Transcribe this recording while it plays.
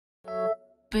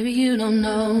Baby, you don't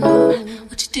know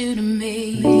what you do to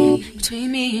me.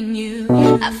 Between me and you,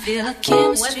 I feel like chemistry.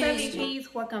 What's up,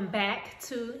 VPs? Welcome back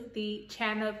to the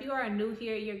channel. If you are new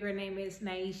here, your girl name is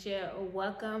Naisha.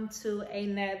 Welcome to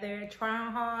another try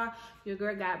on haul. Your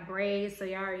girl got braids, so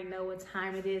you already know what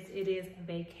time it is. It is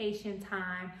vacation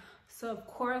time. So of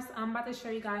course, I'm about to show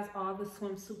you guys all the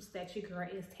swimsuits that your girl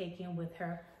is taking with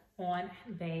her on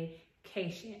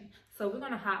vacation. So we're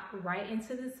gonna hop right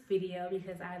into this video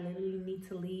because I literally need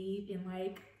to leave in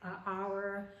like an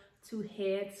hour to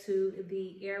head to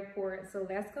the airport. So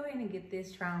let's go ahead and get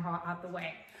this try on haul out the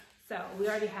way. So we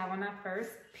already have on our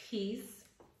first piece.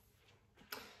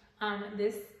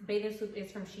 This bathing suit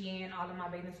is from Shein. All of my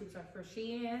bathing suits are for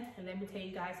Shein. And let me tell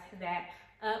you guys that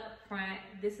up front,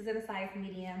 this is in a size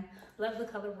medium. Love the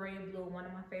color royal blue, one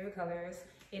of my favorite colors.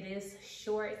 It is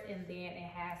short and then it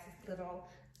has this little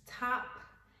top.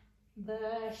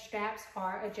 The straps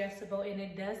are adjustable and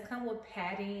it does come with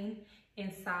padding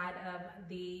inside of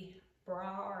the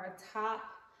bra or top.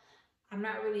 I'm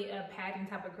not really a padding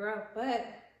type of girl, but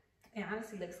it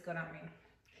honestly looks good on me.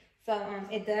 So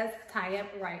it does tie up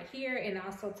right here and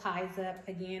also ties up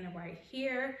again right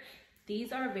here.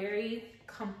 These are very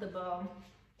comfortable.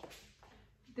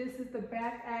 This is the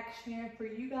back action for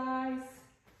you guys.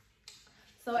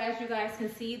 So as you guys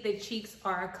can see, the cheeks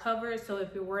are covered. So if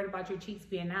you're worried about your cheeks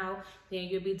being out, then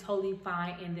you'll be totally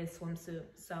fine in this swimsuit.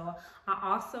 So I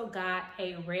also got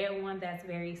a red one that's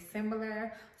very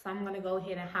similar. So I'm gonna go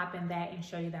ahead and hop in that and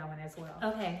show you that one as well.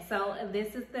 Okay, so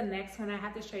this is the next one I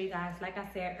have to show you guys. Like I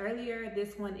said earlier,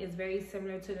 this one is very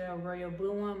similar to the royal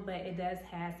blue one, but it does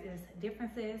have its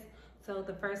differences. So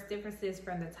the first difference is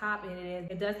from the top.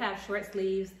 It does have short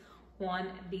sleeves on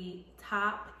the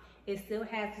top. It still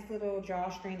has this little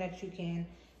drawstring that you can,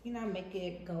 you know, make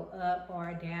it go up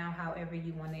or down however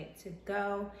you want it to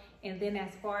go. And then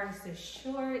as far as the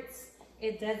shorts,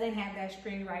 it doesn't have that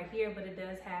string right here, but it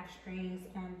does have strings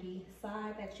on the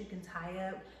side that you can tie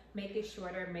up, make it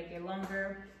shorter, make it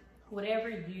longer, whatever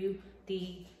you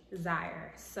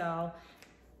desire. So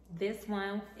this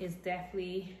one is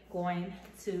definitely going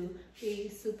to be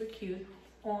super cute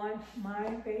on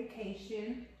my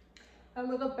vacation. A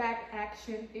little back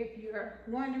action if you're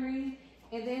wondering.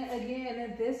 And then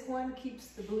again, this one keeps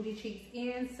the booty cheeks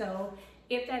in. So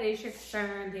if that is your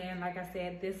concern, then like I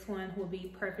said, this one will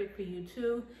be perfect for you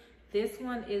too. This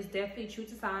one is definitely true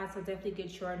to size, so definitely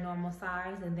get your normal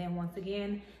size. And then once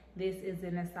again, this is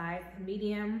in a size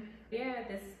medium. Yeah,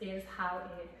 this is how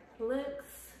it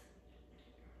looks.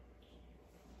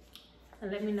 And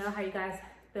let me know how you guys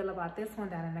feel about this one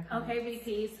down in the comments. Okay,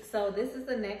 VPs, so this is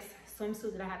the next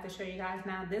swimsuit that I have to show you guys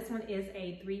now. This one is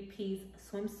a three-piece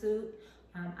swimsuit.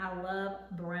 I love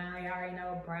brown. You already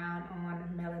know brown on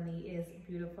Melanie is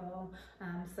beautiful.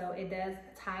 So it does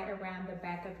tie around the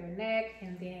back of your neck,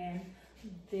 and then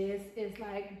this is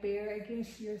like bare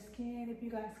against your skin, if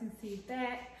you guys can see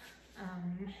that.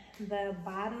 The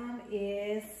bottom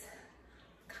is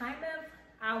kind of,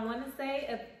 I want to say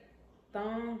a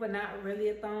thong, but not really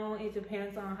a thong. It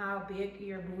depends on how big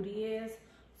your booty is.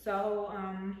 So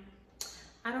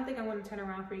I don't think I'm going to turn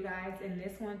around for you guys in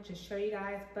this one to show you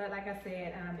guys, but like I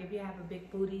said, if you have a big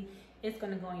booty, it's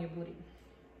going to go on your booty.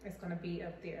 It's going to be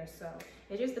up there. So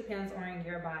it just depends on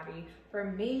your body. For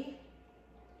me,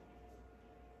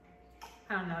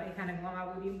 I don't know, it kind of go on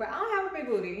my booty, but I don't have a big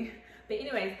booty. But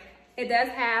anyways, it does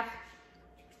have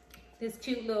this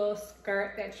cute little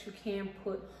skirt that you can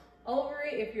put over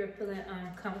it if you're feeling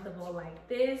uncomfortable like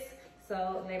this.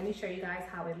 So let me show you guys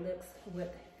how it looks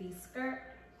with the skirt.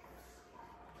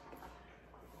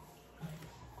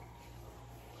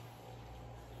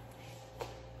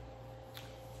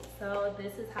 So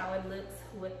this is how it looks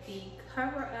with the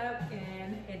cover up,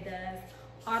 and it does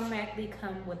automatically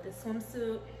come with the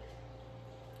swimsuit.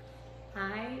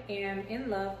 I am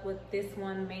in love with this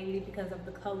one mainly because of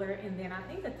the color, and then I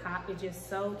think the top is just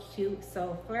so cute,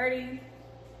 so flirty.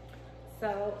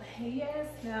 So yes,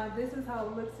 now this is how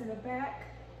it looks in the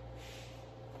back.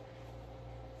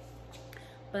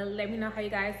 But let me know how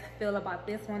you guys feel about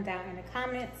this one down in the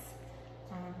comments.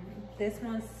 This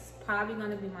one's probably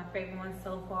gonna be my favorite one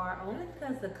so far, only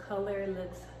because the color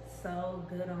looks so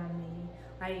good on me.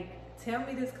 Like, tell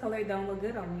me this color don't look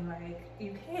good on me. Like,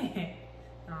 you can't.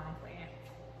 No, I'm playing.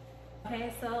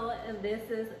 Okay, so this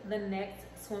is the next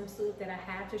swimsuit that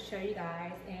I have to show you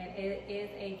guys, and it is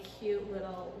a cute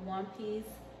little one-piece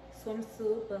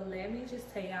swimsuit. But let me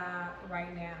just tell y'all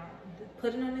right now,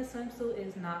 putting on this swimsuit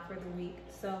is not for the weak.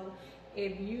 So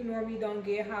If you normally don't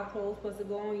get how clothes supposed to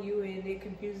go on you and it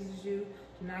confuses you,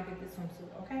 do not get this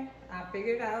swimsuit, okay? I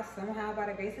figured it out somehow by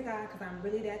the grace of God, because I'm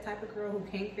really that type of girl who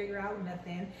can't figure out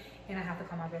nothing and I have to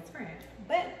call my best friend.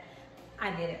 But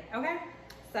I did it, okay?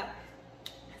 So,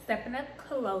 stepping up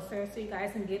closer so you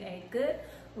guys can get a good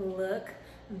look.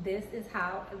 This is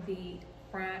how the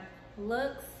front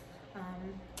looks.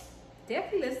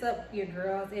 Definitely lifts up your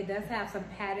girls. It does have some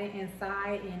padding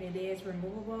inside and it is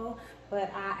removable,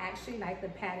 but I actually like the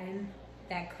padding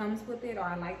that comes with it, or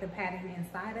I like the padding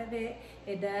inside of it.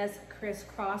 It does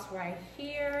crisscross right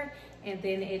here, and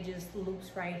then it just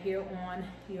loops right here on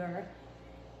your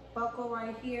buckle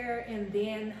right here. And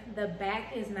then the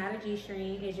back is not a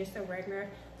G-string, it's just a regular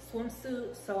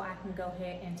swimsuit. So I can go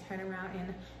ahead and turn around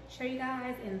and show you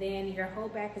guys, and then your whole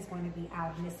back is going to be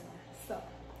out in this one. So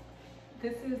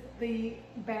this is the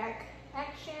back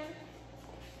action.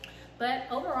 But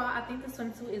overall, I think the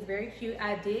swimsuit is very cute.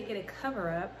 I did get a cover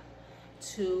up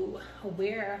to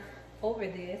wear over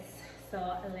this. So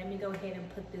let me go ahead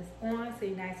and put this on so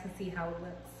you guys can see how it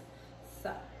looks.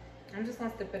 So I'm just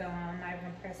gonna slip it on. I'm not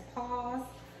even press pause.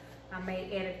 I may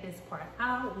edit this part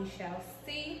out, we shall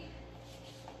see.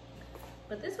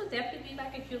 But this would definitely be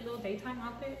like a cute little daytime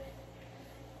outfit.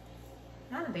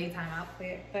 Not a daytime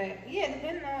outfit, but yeah,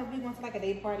 depending on if we went to like a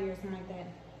day party or something like that.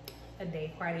 A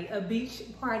day party, a beach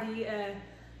party, a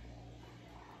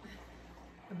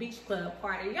beach club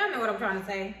party. Y'all know what I'm trying to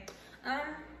say.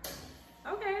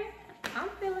 Okay, I'm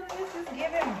feeling this. It's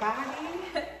giving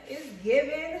body. It's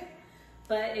giving,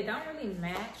 but it don't really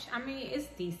match. I mean, it's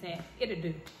decent. It'll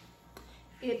do.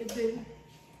 It'll do.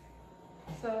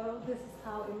 So this is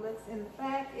how it looks in the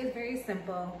back. It's very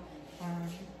simple.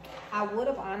 I would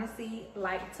have honestly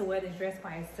liked to wear this dress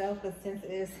by itself, but since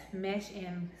it's mesh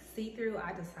and see-through,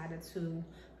 I decided to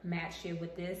match it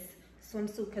with this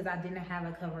swimsuit because I didn't have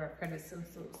a cover up for the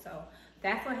swimsuit. So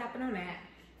that's what happened on that.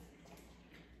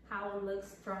 How it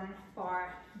looks from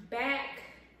far back.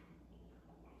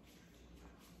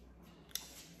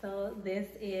 So this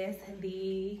is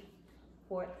the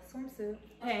 4th swimsuit.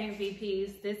 Okay,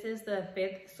 VPs, this is the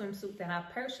 5th swimsuit that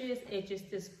I purchased. It's just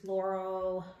this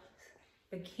floral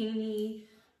bikini.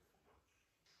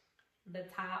 The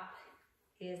top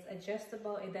is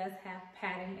adjustable. It does have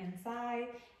padding inside,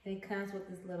 and it comes with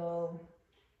this little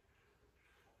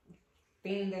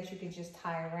thing that you can just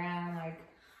tie around. Like,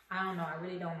 I don't know, I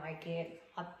really don't like it.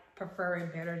 I prefer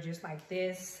it better just like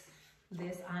this.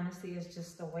 This honestly is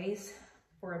just the waist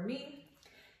for me.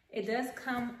 It does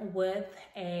come with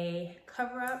a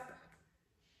cover up.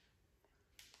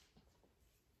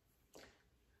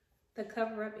 The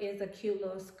cover up is a cute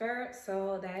little skirt,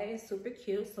 so that is super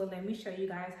cute. So let me show you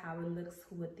guys how it looks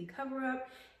with the cover up,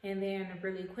 and then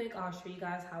really quick I'll show you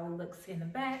guys how it looks in the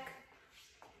back.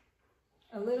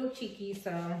 A little cheeky,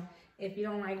 so if you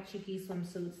don't like cheeky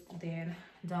swimsuits, then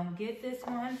don't get this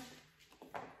one.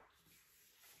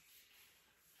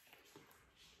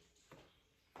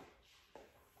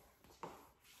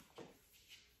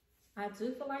 I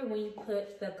do feel like when you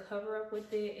put the cover up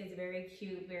with it, it's very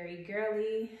cute, very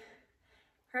girly.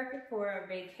 Perfect for a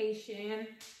vacation.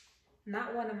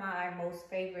 Not one of my most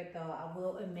favorite though, I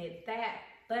will admit that.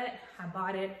 But I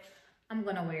bought it, I'm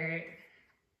gonna wear it.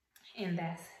 And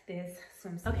that's this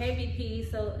swimsuit. Okay, VP,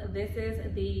 so this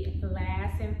is the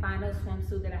last and final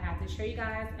swimsuit that I have to show you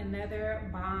guys. Another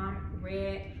bomb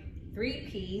red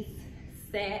 3-piece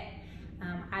set.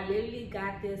 I literally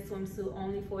got this swimsuit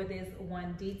only for this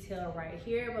one detail right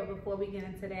here. But before we get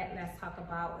into that, let's talk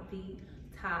about the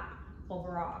top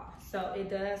overall. So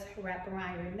it does wrap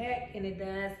around your neck, and it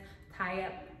does tie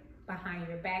up behind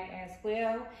your back as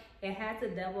well. It has a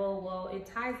double, well, it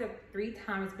ties up 3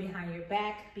 times behind your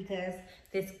back because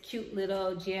this cute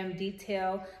little gem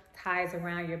detail ties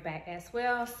around your back as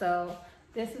well. So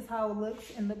this is how it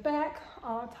looks in the back,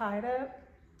 all tied up.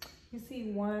 You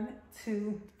see 1,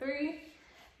 2, 3.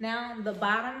 Now the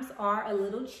bottoms are a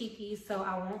little cheeky, so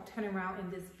I won't turn around in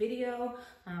this video.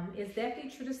 It's definitely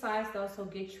true to size though, so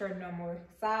get your normal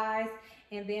size.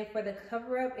 And then for the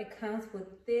cover up, it comes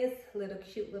with this little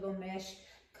cute little mesh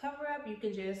cover up. You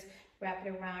can just wrap it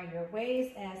around your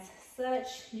waist as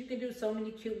such. You can do so many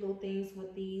cute little things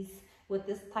with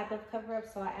this type of cover up,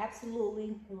 so I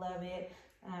absolutely love it.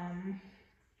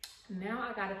 Now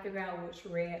I gotta figure out which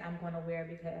red I'm gonna wear,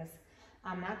 because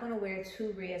I'm not gonna wear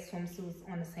 2 red swimsuits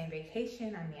on the same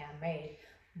vacation. I mean, I may,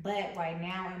 but right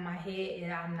now in my head,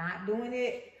 I'm not doing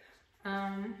it.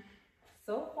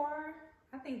 So far,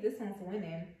 I think this one's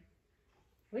winning.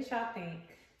 What y'all think?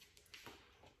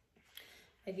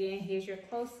 Again, here's your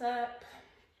close-up.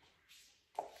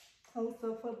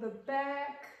 Close-up for the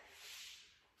back.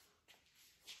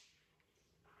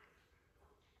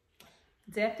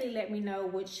 Definitely let me know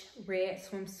which red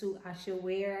swimsuit I should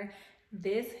wear.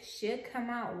 This should come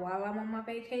out while I'm on my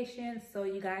vacation, so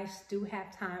you guys do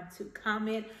have time to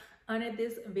comment under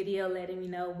this video letting me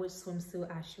know which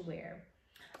swimsuit I should wear.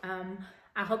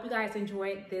 I hope you guys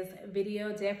enjoyed this video.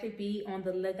 Definitely be on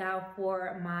the lookout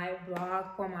for my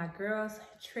vlog for my girls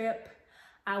trip.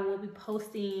 I will be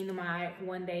posting my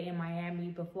one day in Miami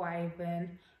before I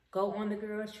even go on the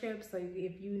girls trip. So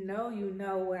if you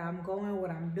know where I'm going,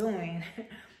 what I'm doing.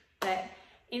 But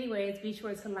anyways, be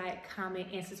sure to like, comment,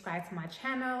 and subscribe to my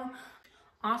channel.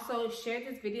 Also, share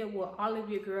this video with all of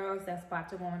your girls that's about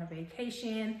to go on a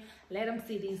vacation. Let them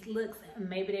see these looks.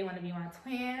 Maybe they want to be my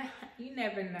twin. You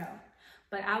never know.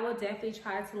 But I will definitely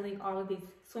try to link all of these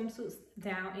swimsuits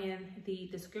down in the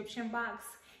description box.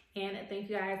 And thank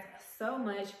you guys so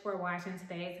much for watching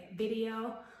today's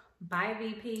video. Bye,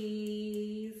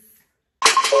 VPs.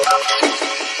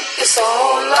 It's a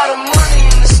whole lot of money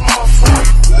in this motherfucker.